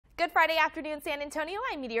Good Friday afternoon, San Antonio.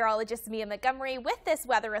 I'm meteorologist Mia Montgomery with this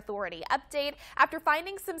Weather Authority update. After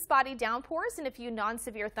finding some spotty downpours and a few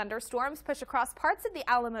non-severe thunderstorms push across parts of the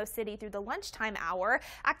Alamo City through the lunchtime hour,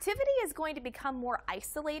 activity is going to become more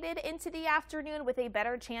isolated into the afternoon with a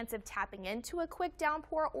better chance of tapping into a quick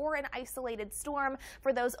downpour or an isolated storm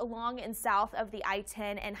for those along and south of the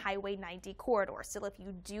I-10 and Highway 90 corridor. So if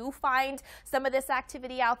you do find some of this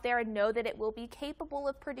activity out there, know that it will be capable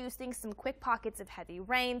of producing some quick pockets of heavy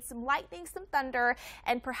rain, some lightning, some thunder,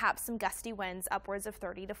 and perhaps some gusty winds upwards of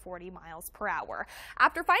 30 to 40 miles per hour.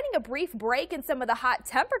 After finding a brief break in some of the hot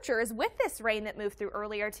temperatures with this rain that moved through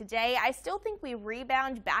earlier today, I still think we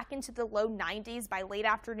rebound back into the low 90s by late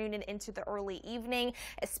afternoon and into the early evening,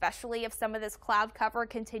 especially if some of this cloud cover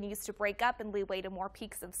continues to break up and lead way to more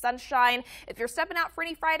peaks of sunshine. If you're stepping out for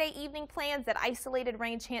any Friday evening plans, that isolated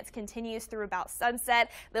rain chance continues through about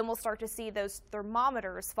sunset. Then we'll start to see those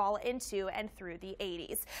thermometers fall into and through the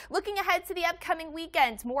 80s. Looking ahead to the upcoming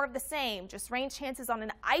weekend, more of the same, just rain chances on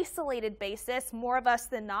an isolated basis, more of us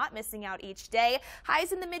than not missing out each day.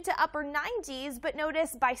 Highs in the mid to upper 90s, but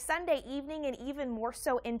notice by Sunday evening and even more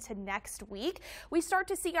so into next week, we start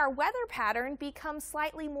to see our weather pattern become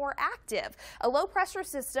slightly more active. A low pressure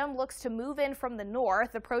system looks to move in from the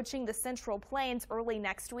north, approaching the central plains early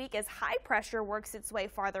next week as high pressure works its way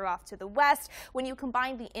farther off to the west. When you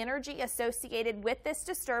combine the energy associated with this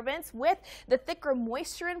disturbance with the thicker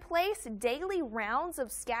moisture in place, daily rounds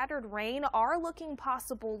of scattered rain are looking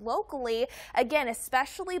possible locally, again,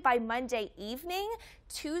 especially by Monday evening,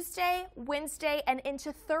 Tuesday, Wednesday, and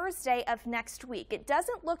into Thursday of next week. It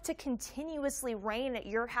doesn't look to continuously rain at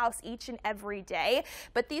your house each and every day,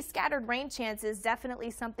 but these scattered rain chances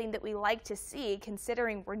definitely something that we like to see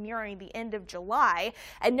considering we're nearing the end of July.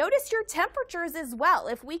 And notice your temperatures as well.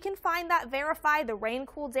 If we can find that verify the rain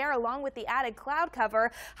cooled air along with the added cloud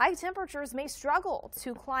cover, high temperatures may struggle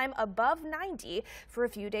to climb above 90 for a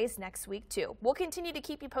few days next week too. We'll continue to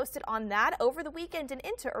keep you posted on that over the weekend and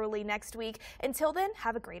into early next week. Until then,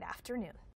 have a great afternoon.